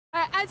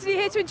Anthony,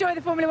 here to enjoy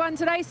the Formula One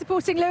today,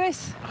 supporting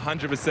Lewis.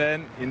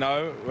 100%, you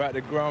know, we're at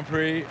the Grand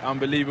Prix,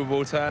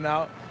 unbelievable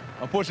turnout.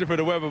 Unfortunately for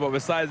the weather, but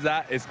besides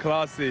that, it's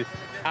classy.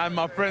 And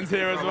my friends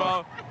here as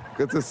well.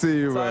 Good to see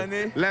you, man.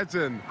 Tinie.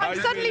 Legend. I'm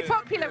suddenly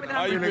popular with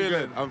How you that.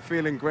 feeling? I'm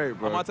feeling great,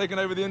 bro. Am I taking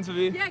over the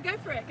interview? Yeah, go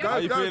for it. How are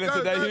you feeling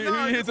today? Who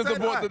are you here to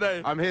support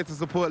today? I'm here to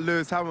support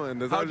Lewis Hamilton.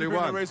 There's How do only you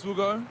think one. the race will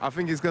go? I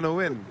think he's going to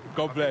win.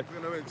 God bless.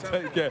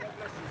 Take care.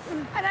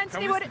 And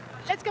Anthony,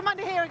 let's come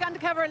under here,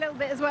 undercover a little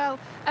bit as well.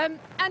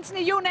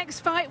 Anthony, your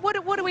next fight, what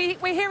are we're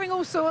hearing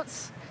all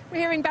sorts. We're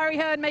hearing Barry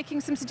Hearn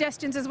making some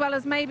suggestions as well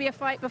as maybe a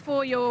fight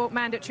before your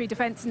mandatory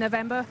defence in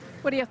November.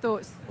 What are your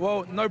thoughts?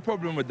 Well, no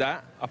problem with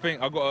that. I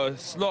think I've got a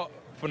slot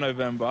for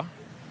November,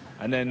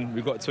 and then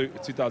we've got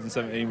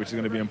 2017, which is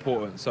going to be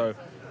important. So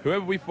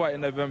whoever we fight in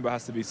November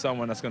has to be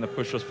someone that's going to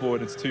push us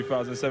forward into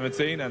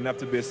 2017 and have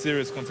to be a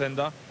serious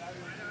contender.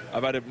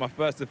 I've had my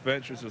first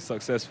defence, which was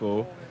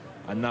successful,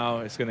 and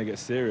now it's going to get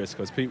serious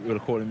because people are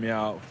calling me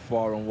out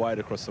far and wide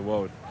across the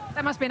world.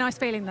 That must be a nice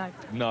feeling, though.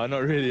 No,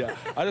 not really.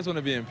 I just want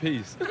to be in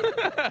peace.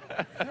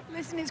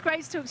 Listen, it's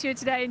great to talk to you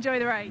today. Enjoy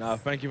the race. No,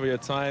 thank you for your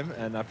time,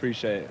 and I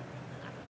appreciate it.